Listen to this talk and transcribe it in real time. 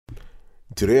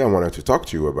Today I wanted to talk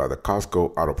to you about the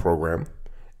Costco Auto Program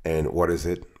and what is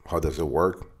it, how does it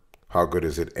work, how good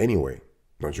is it anyway.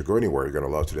 Don't you go anywhere, you're going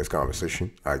to love today's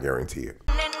conversation, I guarantee it.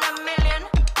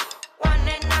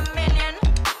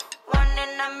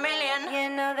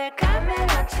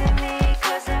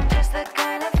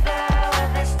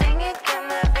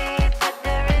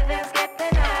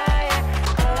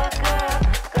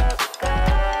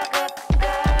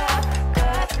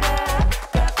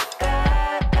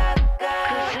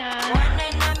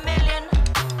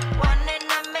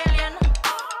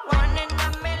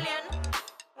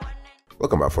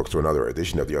 Welcome back, folks, to another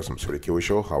edition of the Awesome Sweetie Kiwi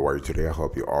Show. How are you today? I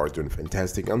hope you are doing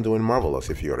fantastic. I'm doing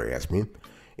marvelous, if you were to ask me.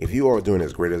 If you are doing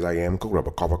as great as I am, go grab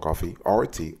a cup of coffee, or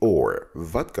tea, or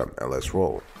vodka, and let's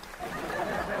roll.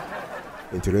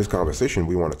 In today's conversation,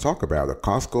 we want to talk about the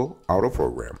Costco Auto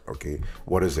Program, okay?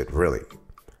 What is it really?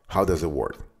 How does it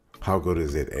work? How good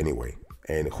is it anyway?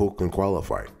 And who can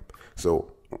qualify?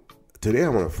 So today I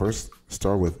want to first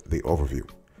start with the overview,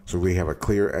 so we have a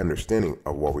clear understanding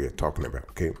of what we are talking about,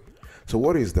 okay? So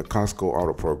what is the Costco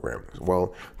Auto Program?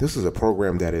 Well, this is a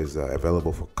program that is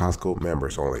available for Costco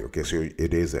members only, okay? So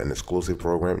it is an exclusive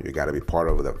program. You got to be part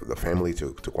of the family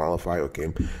to qualify,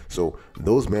 okay? So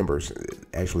those members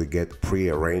actually get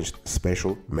pre-arranged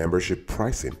special membership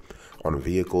pricing on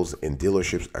vehicles in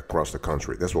dealerships across the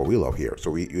country. That's what we love here.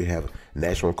 So you have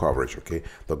national coverage, okay?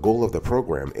 The goal of the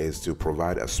program is to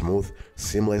provide a smooth,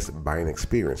 seamless buying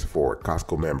experience for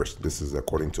Costco members. This is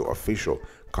according to official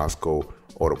Costco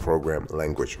Auto Program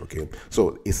language, okay?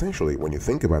 So essentially, when you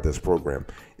think about this program,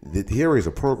 here is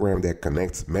a program that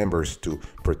connects members to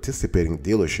participating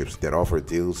dealerships that offer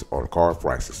deals on car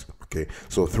prices, okay?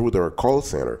 So through their call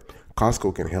center,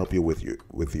 Costco can help you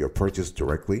with your purchase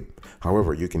directly.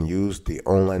 However, you can use the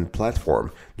online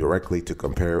platform directly to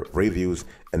compare reviews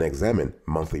and examine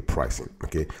monthly pricing,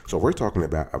 okay? So we're talking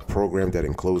about a program that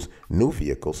includes new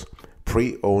vehicles,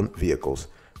 pre-owned vehicles,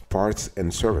 parts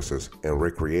and services, and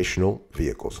recreational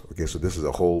vehicles, okay? So this is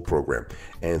a whole program.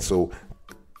 And so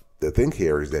the thing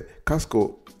here is that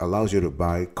Costco allows you to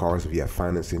buy cars via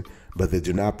financing, but they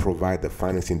do not provide the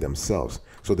financing themselves.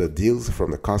 So the deals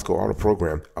from the Costco Auto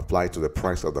Program apply to the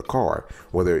price of the car,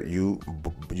 whether you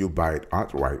buy it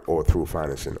outright or through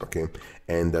financing, okay?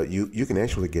 And you can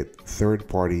actually get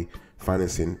third-party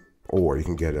financing, or you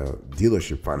can get a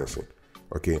dealership financing,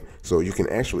 okay? So you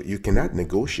cannot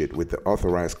negotiate with the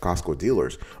authorized Costco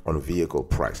dealers on vehicle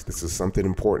price. This is something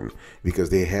important because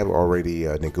they have already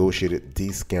negotiated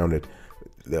discounted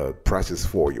the prices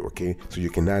for you, okay? So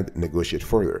you cannot negotiate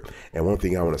further. And one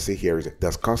thing I want to say here is,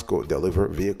 does Costco deliver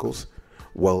vehicles?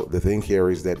 Well, the thing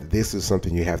here is that this is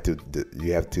something you have to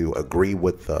agree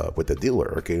with the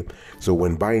dealer, okay? So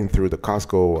when buying through the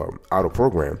Costco Auto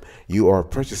Program, you are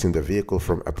purchasing the vehicle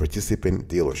from a participating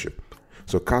dealership.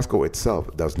 So Costco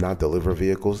itself does not deliver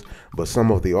vehicles, but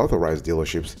some of the authorized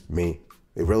dealerships may.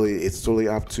 It's totally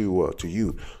up to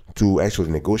you to actually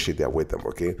negotiate that with them,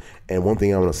 okay? And one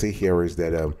thing I want to say here is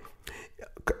that the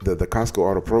Costco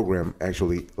Auto Program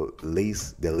actually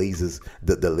leases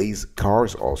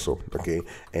cars also, okay?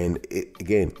 And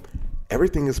again,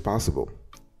 everything is possible.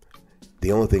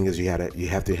 The only thing is you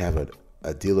have to have a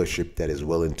dealership that is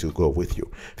willing to go with you.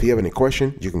 If you have any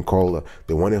question, you can call the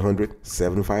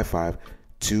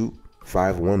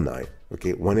 1-800-755-2519,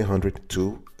 okay?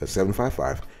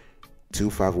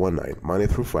 1-800-755-2519, Monday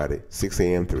through Friday, 6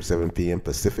 a.m. through 7 p.m.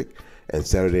 Pacific, and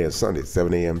Saturday and Sunday,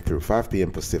 7 a.m. through 5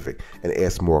 p.m. Pacific, and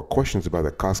ask more questions about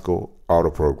the Costco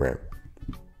Auto Program.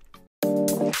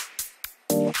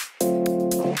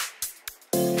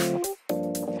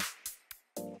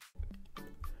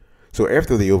 So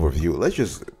after the overview, let's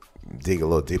just dig a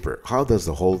little deeper. How does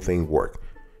the whole thing work?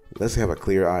 Let's have a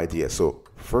clear idea. So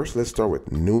first, let's start with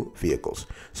new vehicles.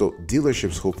 So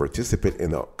dealerships who participate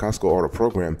in the Costco Auto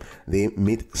Program, they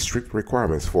meet strict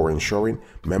requirements for ensuring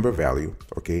member value,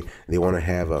 okay? They want to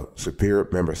have a superior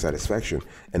member satisfaction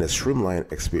and a streamlined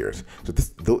experience. So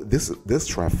this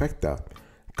trifecta,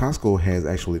 Costco has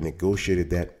actually negotiated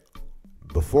that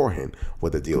beforehand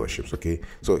with the dealerships, okay?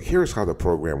 So here's how the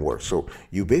program works. So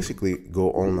you basically go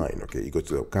online, okay? You go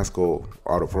to the Costco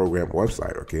Auto Program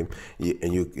website, okay?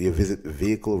 And you visit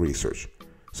vehicle research.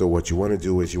 So what you want to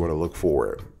do is you want to look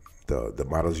for the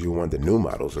models you want, the new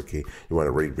models, okay? You want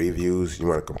to read reviews, you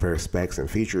want to compare specs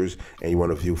and features, and you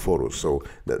want to view photos. So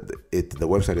the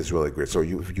website is really great. So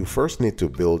you first need to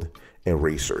build and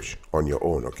research on your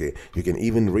own, okay? You can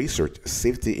even research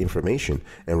safety information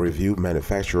and review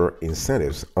manufacturer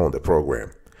incentives on the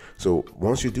program. So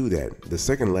once you do that, the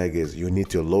second leg is you need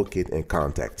to locate and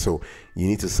contact. So you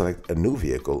need to select a new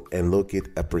vehicle and locate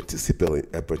a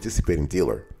participating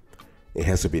dealer. It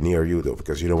has to be near you though,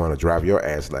 because you don't want to drive your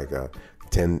ass like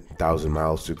 10,000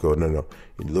 miles to go. No, no.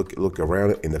 You look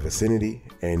around in the vicinity,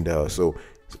 and so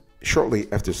shortly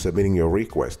after submitting your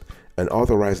request, an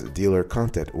authorized dealer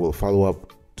contact will follow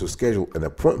up to schedule an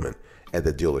appointment at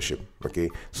the dealership. Okay,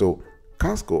 so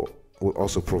Costco will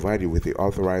also provide you with the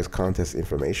authorized contact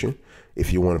information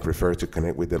if you want to prefer to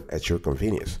connect with them at your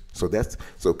convenience. So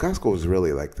Costco is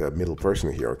really like the middle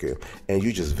person here, okay? And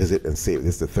you just visit and save.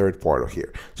 This is the third part of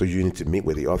here. So you need to meet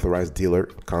with the authorized dealer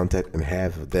contact and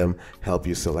have them help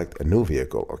you select a new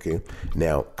vehicle, okay?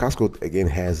 Now, Costco again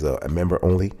has a member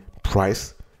only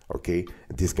price, okay?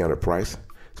 A discounted price.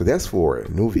 So that's for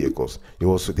new vehicles.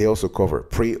 They also cover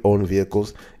pre-owned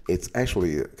vehicles. It's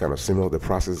actually kind of similar. The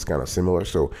process is kind of similar.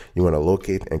 So you want to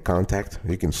locate and contact.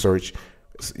 You can search,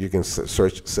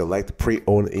 select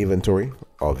pre-owned inventory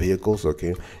of vehicles,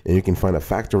 okay? And you can find a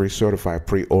factory certified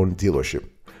pre-owned dealership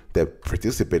that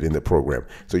participate in the program.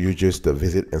 So you just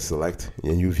visit and select,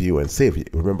 and you view and save.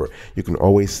 Remember, you can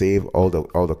always save all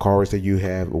the cars that you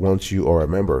have once you are a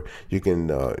member. You can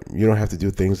you don't have to do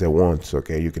things at once,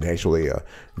 okay? You can actually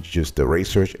just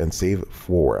research and save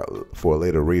for a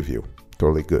later review.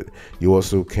 Totally good. You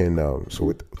also can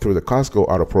through the Costco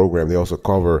Auto program, they also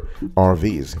cover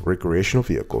RVs, recreational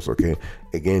vehicles, okay?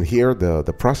 Again, here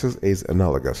the process is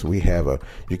analogous. We have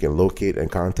you can locate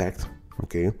and contact,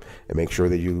 okay, and make sure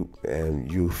that you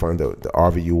find the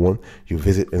RV you want. You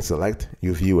visit and select,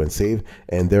 you view and save,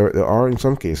 and there are in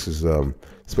some cases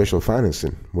special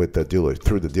financing with the dealer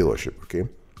through the dealership, okay?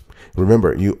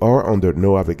 Remember, you are under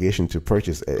no obligation to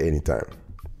purchase at any time.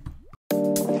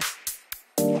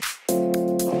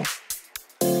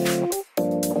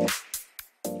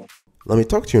 Let me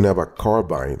talk to you now about car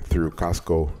buying through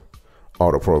Costco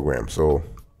Auto program. So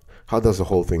how does the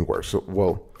whole thing work? So,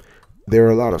 well, there are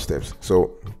a lot of steps.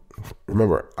 So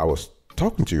remember, I was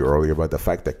talking to you earlier about the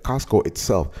fact that Costco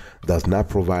itself does not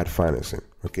provide financing.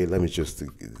 Okay, let me just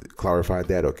clarify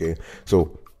that, okay?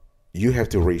 So you have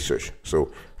to research.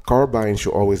 So car buying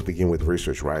should always begin with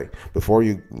research, right? Before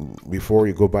you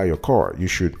go buy your car, you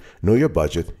should know your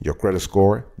budget, your credit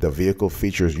score, the vehicle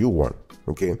features you want,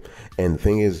 okay? And the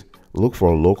thing is, look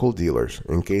for local dealers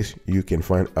in case you can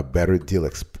find a better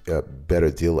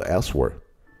deal elsewhere.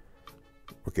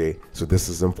 Okay, so this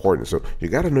is important. So you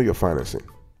got to know your financing.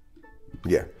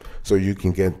 Yeah, so you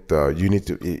can get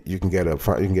you can get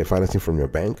financing from your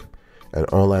bank, an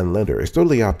online lender. It's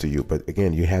totally up to you. But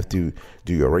again, you have to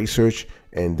do your research,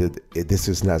 and this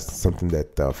is not something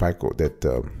that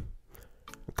Costco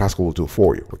will do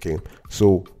for you. Okay,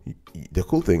 so the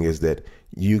cool thing is that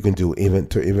you can do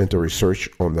inventory search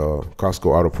on the Costco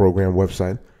Auto Program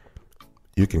website.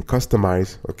 You can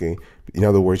customize, okay? In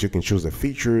other words, you can choose the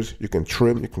features, you can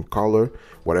trim, you can color,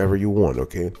 whatever you want,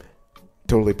 okay?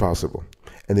 Totally possible.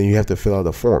 And then you have to fill out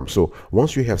the form. So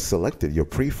once you have selected your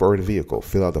preferred vehicle,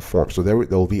 fill out the form. So there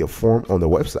will be a form on the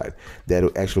website that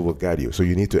actually will guide you. So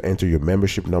you need to enter your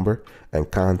membership number and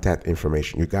contact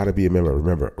information. You got to be a member,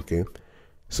 remember, okay?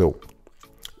 So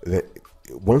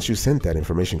once you send that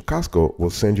information, Costco will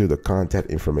send you the contact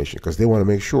information because they want to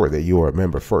make sure that you are a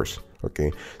member first.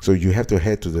 Okay, so you have to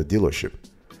head to the dealership.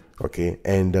 Okay,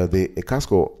 and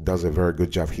Costco does a very good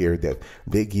job here that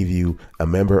they give you a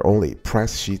member only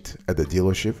price sheet at the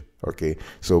dealership. Okay,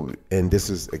 so and this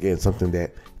is again something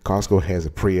that Costco has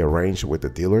pre-arranged with the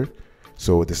dealer.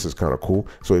 So this is kind of cool.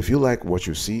 So if you like what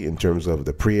you see in terms of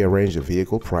the pre-arranged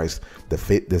vehicle price, the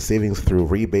savings through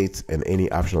rebates and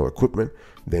any optional equipment,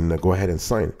 then go ahead and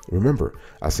sign. Remember,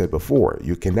 I said before,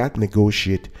 you cannot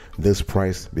negotiate this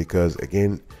price because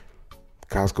again,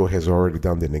 Costco has already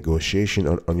done the negotiation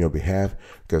on your behalf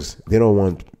because they don't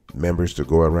want members to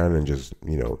go around and just,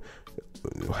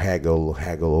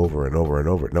 haggle over and over and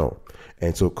over. No.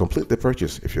 And so complete the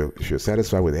purchase. If you're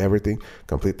satisfied with everything,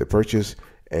 complete the purchase.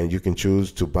 And you can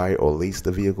choose to buy or lease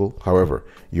the vehicle. However,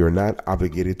 you're not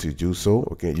obligated to do so.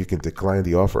 Okay, you can decline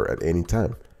the offer at any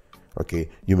time. Okay,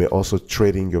 you may also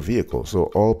trade in your vehicle. So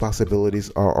all possibilities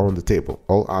are on the table.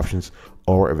 All options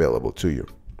are available to you.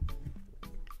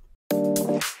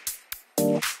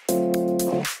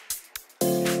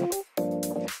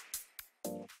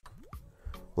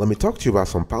 Let me talk to you about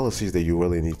some policies that you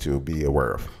really need to be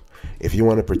aware of. If you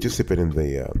want to participate in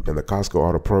the Costco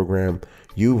Auto program,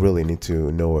 you really need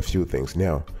to know a few things.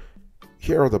 Now,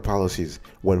 here are the policies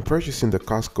when purchasing the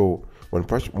Costco.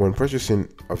 When purchasing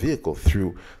a vehicle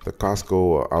through the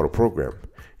Costco Auto program,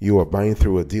 you are buying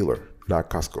through a dealer, not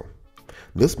Costco.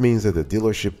 This means that the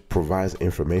dealership provides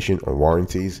information on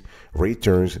warranties,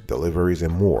 returns, deliveries,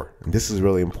 and more. And this is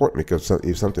really important because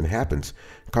if something happens,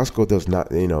 Costco does not,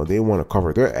 they want to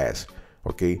cover their ass.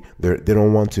 Okay, they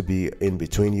don't want to be in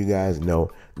between you guys.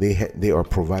 No, they are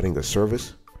providing a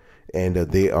service, and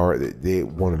they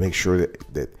want to make sure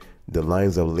that the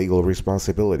lines of legal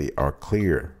responsibility are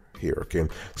clear here. Okay,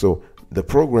 so the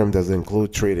program does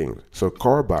include trading, so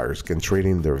car buyers can trade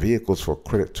in their vehicles for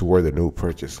credit toward the new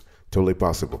purchase. Totally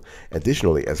possible.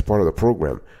 Additionally, as part of the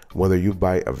program, whether you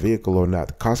buy a vehicle or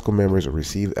not, Costco members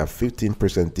receive a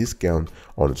 15% discount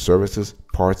on services,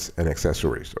 parts, and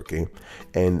accessories. Okay,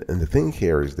 and the thing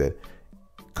here is that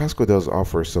Costco does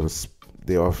offer some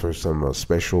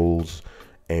specials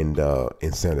and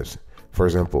incentives. For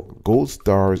example, Gold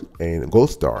Star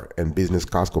and Business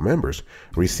Costco members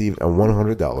receive a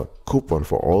 $100 coupon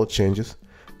for oil changes,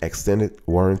 extended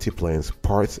warranty plans,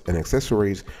 parts, and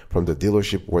accessories from the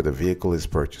dealership where the vehicle is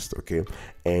purchased. Okay,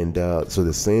 and so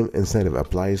the same incentive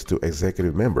applies to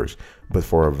executive members, but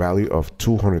for a value of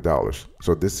 $200.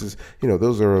 So this is,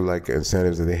 those are like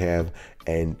incentives that they have.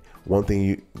 And one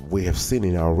thing we have seen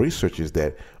in our research is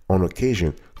that on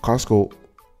occasion, Costco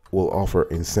will offer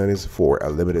incentives for a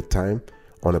limited time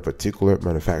on a particular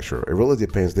manufacturer. It really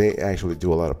depends. They actually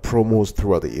do a lot of promos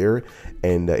throughout the year,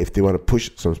 and if they want to push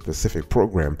some specific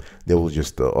program, they will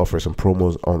just offer some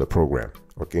promos on the program.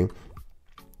 Okay,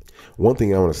 one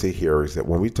thing I want to say here is that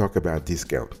when we talk about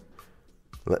discount,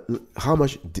 how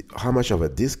much of a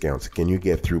discount can you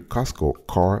get through Costco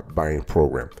car buying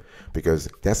program? Because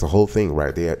that's the whole thing,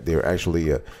 right? They're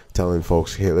actually telling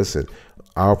folks, hey, listen,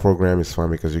 our program is fine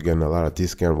because you're getting a lot of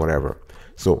discount, whatever.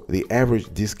 So the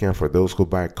average discount for those who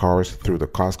buy cars through the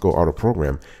Costco auto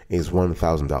program is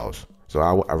 $1,000. So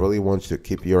I really want you to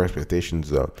keep your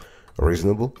expectations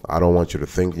reasonable. I don't want you to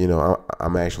think,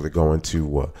 I'm actually going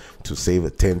to save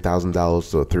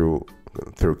 $10,000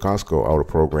 through Costco auto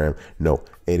program. No,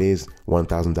 it is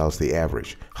 $1,000 the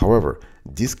average. However,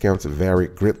 discounts vary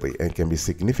greatly and can be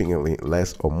significantly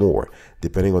less or more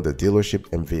depending on the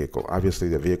dealership and vehicle. Obviously,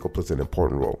 the vehicle plays an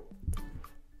important role.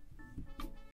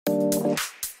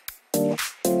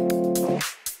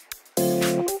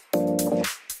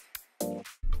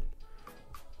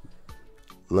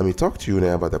 Let me talk to you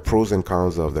now about the pros and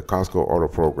cons of the Costco auto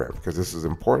program, because this is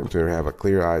important to have a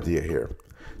clear idea here.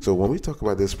 So when we talk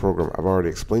about this program, I've already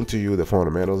explained to you the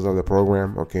fundamentals of the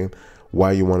program, okay?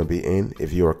 Why you want to be in.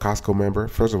 If you're a Costco member,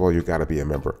 first of all, you got to be a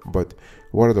member. But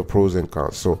what are the pros and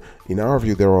cons? So in our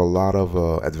view, there are a lot of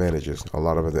advantages,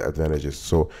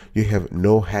 So you have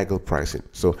no haggle pricing.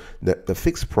 So the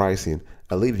fixed pricing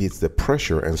alleviates the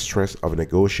pressure and stress of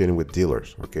negotiating with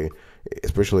dealers, okay?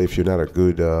 Especially if you're not a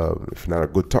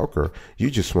good talker, you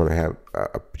just want to have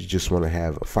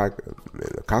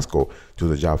Costco do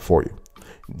the job for you.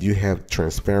 You have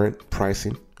transparent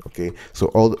pricing. Okay, so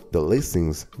all the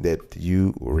listings that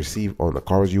you receive on the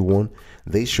cars you won,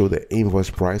 they show the invoice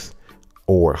price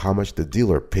or how much the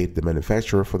dealer paid the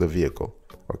manufacturer for the vehicle.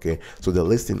 Okay, so the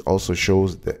listing also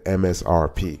shows the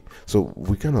MSRP. So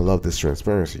we kind of love this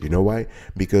transparency. You know why?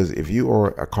 Because if you are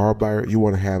a car buyer, you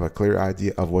want to have a clear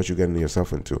idea of what you're getting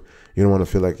yourself into. You don't want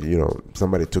to feel like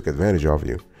somebody took advantage of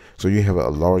you. So you have a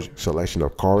large selection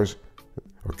of cars.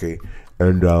 Okay,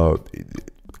 and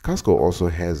Costco also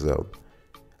has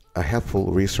a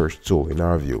helpful research tool in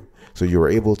our view. So you're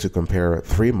able to compare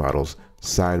 3 models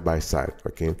side by side,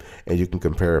 okay? And you can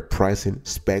compare pricing,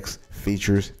 specs,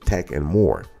 features, tech, and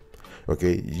more.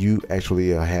 Okay, you actually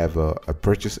have a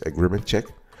purchase agreement check.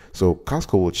 So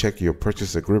Costco will check your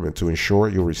purchase agreement to ensure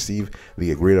you receive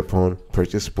the agreed upon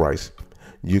purchase price.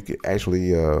 You can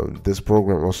actually, this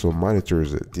program also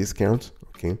monitors discounts,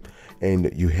 okay? And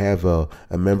you have a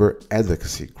member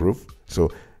advocacy group.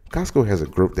 So Costco has a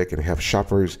group that can help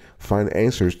shoppers find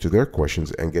answers to their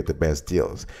questions and get the best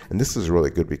deals. And this is really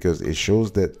good because it shows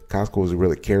that Costco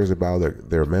really cares about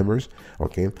their members,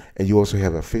 okay? And you also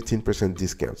have a 15%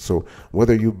 discount. So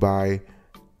whether you buy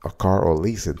a car or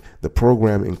lease it, the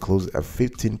program includes a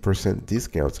 15%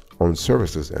 discount on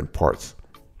services and parts.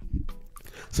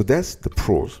 So that's the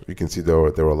pros. You can see there are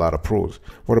a lot of pros.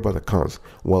 What about the cons?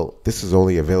 Well, this is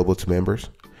only available to members.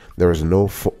 There's no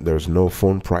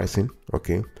phone pricing,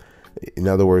 okay? In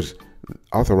other words,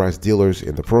 authorized dealers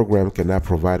in the program cannot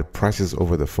provide prices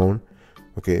over the phone.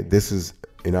 Okay, this is,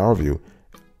 in our view,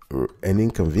 an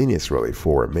inconvenience really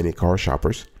for many car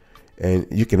shoppers. And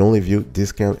you can only view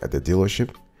discount at the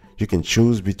dealership. You can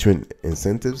choose between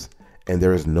incentives, and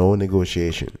there is no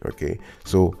negotiation. Okay,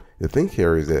 so the thing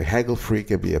here is that haggle-free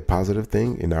can be a positive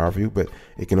thing in our view, but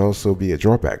it can also be a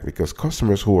drawback because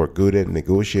customers who are good at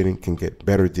negotiating can get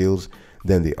better deals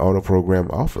than the auto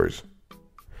program offers.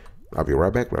 I'll be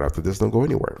right back right after this. Don't go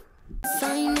anywhere. I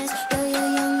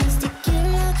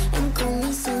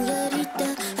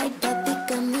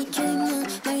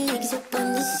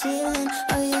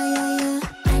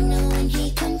know when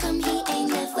he come, he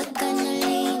ain't never gonna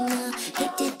leave.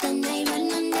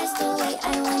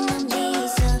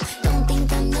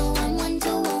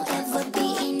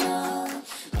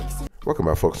 Welcome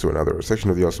back, folks, to another section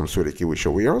of the Awesome Sweetie Kiwi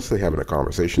Show. We are also having a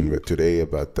conversation today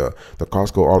about the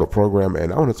Costco auto program,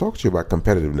 and I want to talk to you about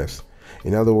competitiveness.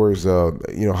 In other words,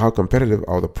 how competitive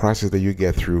are the prices that you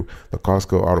get through the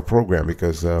Costco auto program?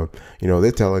 Because they're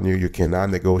telling you cannot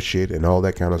negotiate and all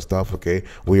that kind of stuff. Okay,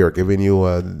 we are giving you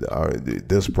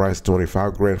this price,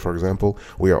 25 grand, for example.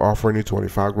 We are offering you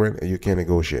 25 grand, and you can't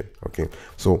negotiate. Okay,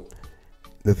 so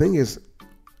the thing is,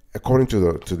 according to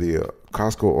the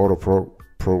Costco auto program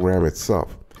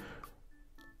itself,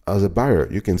 as a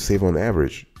buyer, you can save on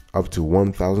average up to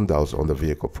 $1,000 on the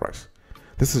vehicle price.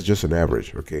 This is just an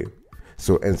average, okay?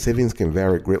 So, and savings can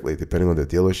vary greatly depending on the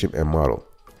dealership and model.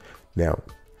 Now,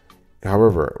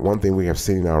 however, one thing we have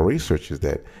seen in our research is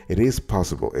that it is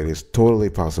possible, it is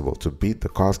totally possible to beat the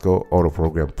Costco auto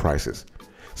program prices.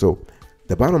 So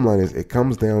the bottom line is it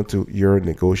comes down to your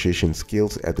negotiation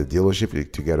skills at the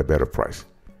dealership to get a better price.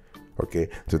 Okay,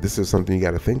 so this is something you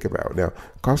got to think about. Now,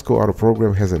 Costco Auto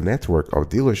Program has a network of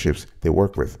dealerships they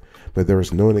work with, but there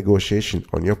is no negotiation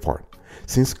on your part.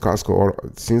 Since the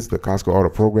Costco Auto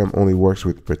Program only works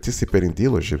with participating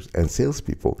dealerships and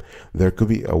salespeople, there could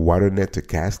be a wider net to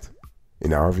cast,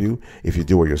 in our view, if you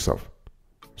do it yourself.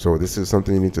 So this is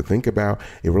something you need to think about.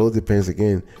 It really depends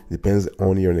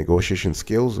on your negotiation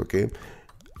skills. Okay,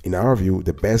 in our view,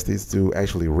 the best is to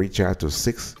actually reach out to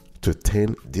 6 to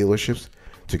 10 dealerships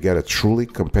to get a truly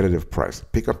competitive price.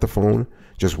 Pick up the phone,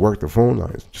 just work the phone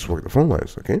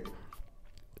lines, okay?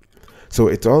 So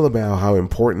it's all about how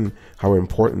important,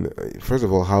 first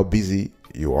of all, how busy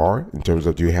you are in terms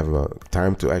of do you have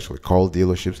time to actually call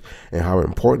dealerships, and how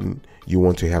important you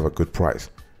want to have a good price,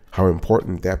 how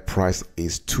important that price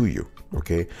is to you,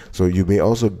 okay? So you may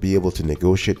also be able to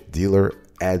negotiate dealer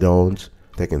add-ons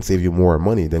that can save you more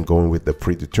money than going with the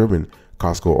predetermined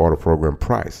Costco auto program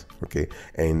price, okay?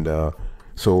 And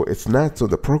so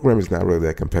the program is not really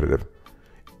that competitive.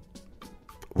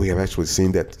 We have actually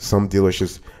seen that some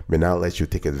dealerships may not let you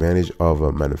take advantage of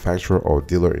a manufacturer or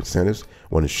dealer incentives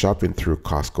when shopping through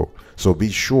Costco. So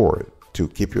be sure to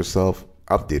keep yourself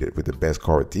updated with the best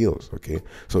car deals, okay?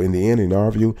 So in the end, in our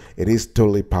view, it is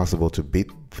totally possible to beat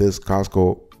this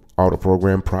Costco auto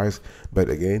program price. But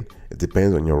again, it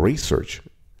depends on your research,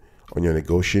 on your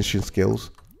negotiation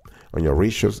skills, on your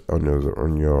research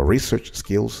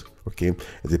skills. Okay,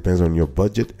 it depends on your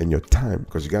budget and your time,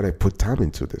 because you got to put time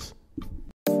into this.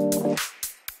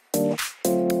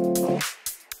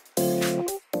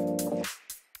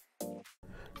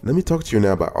 Let me talk to you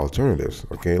now about alternatives.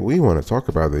 Okay, we want to talk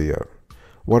about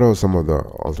what are some of the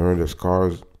alternatives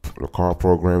car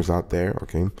programs out there.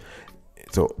 Okay,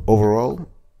 so overall,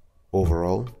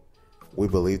 we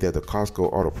believe that the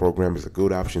Costco auto program is a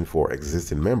good option for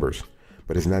existing members,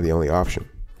 but it's not the only option.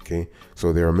 Okay,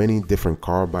 so there are many different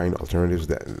car buying alternatives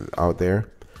that out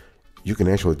there. You can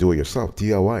actually do it yourself,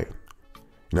 DIY.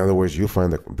 In other words, you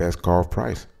find the best car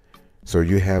price. So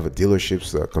you have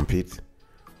dealerships compete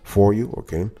for you.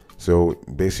 Okay, so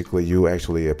basically you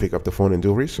actually pick up the phone and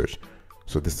do research.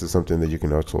 So this is something that you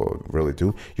can also really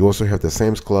do. You also have the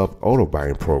Sam's Club auto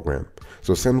buying program.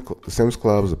 So Sam's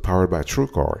Club is powered by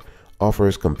TrueCar,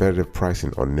 offers competitive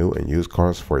pricing on new and used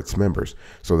cars for its members.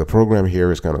 So the program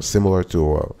here is kind of similar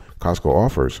to Costco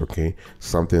offers, okay?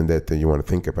 Something that you want to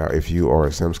think about if you are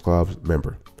a Sam's Club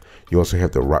member. You also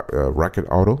have the Rocket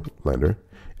Auto lender.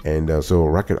 And so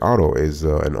Rocket Auto is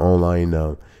an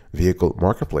online vehicle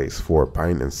marketplace for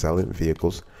buying and selling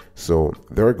vehicles. So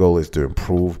their goal is to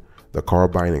improve the car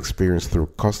buying experience through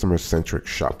customer-centric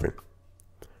shopping.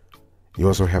 You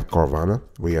also have Carvana.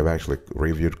 We have actually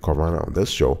reviewed Carvana on this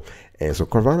show. And so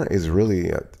Carvana is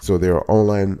really, so they're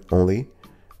online only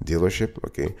dealership,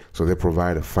 okay? So they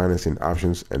provide financing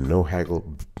options and no haggle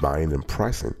buying and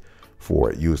pricing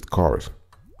for used cars.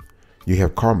 You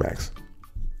have CarMax.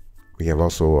 We have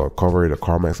also covered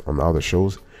CarMax on other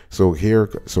shows. So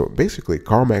basically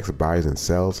CarMax buys and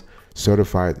sells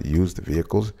certified used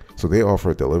vehicles. So they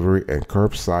offer delivery and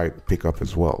curbside pickup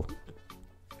as well.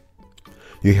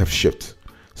 You have Shift.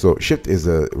 So Shift is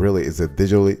a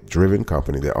digitally driven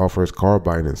company that offers car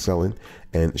buying and selling,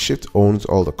 and Shift owns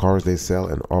all the cars they sell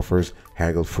and offers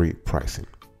haggle-free pricing.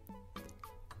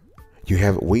 You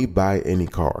have We Buy Any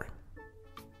Car.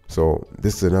 So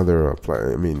this is another,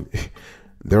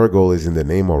 their goal is in the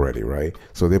name already, right?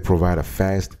 So they provide a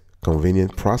fast,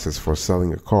 convenient process for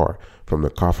selling a car from the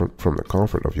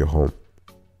comfort of your home.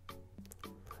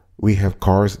 We have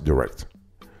Cars Direct.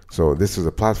 So this is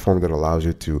a platform that allows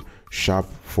you to shop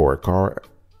for a car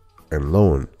and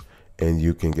loan, and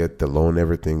you can get the loan,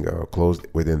 everything closed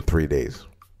within 3 days.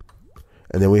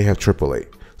 And then we have AAA.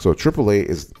 So AAA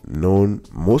is known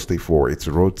mostly for its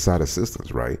roadside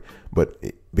assistance, right? But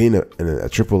being a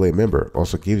AAA member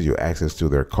also gives you access to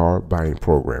their car buying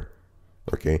program.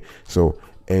 Okay, so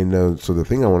so the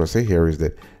thing I want to say here is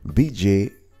that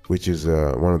BJ, which is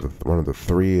one of the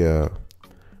three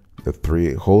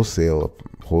wholesale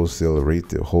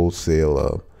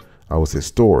I would say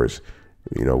stores,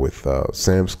 you know, with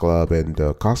Sam's Club and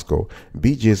Costco,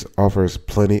 BJ's offers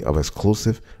plenty of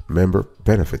exclusive member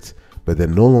benefits, but they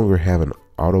no longer have an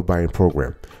auto buying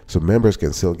program, so members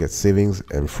can still get savings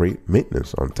and free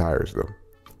maintenance on tires though.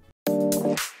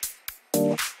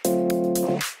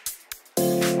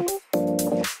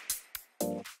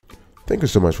 Thank you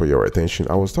so much for your attention.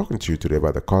 I was talking to you today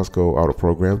about the Costco auto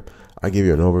program. I gave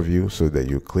you an overview so that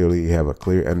you clearly have a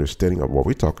clear understanding of what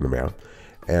we're talking about,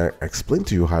 and I explained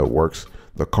to you how it works,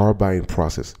 the car buying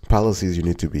process, policies you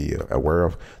need to be aware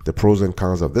of, the pros and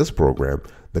cons of this program,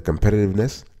 the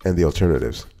competitiveness, and the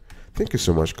alternatives. Thank you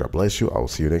so much. God bless you. I will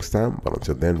see you next time. But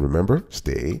until then, remember,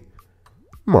 stay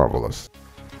marvelous.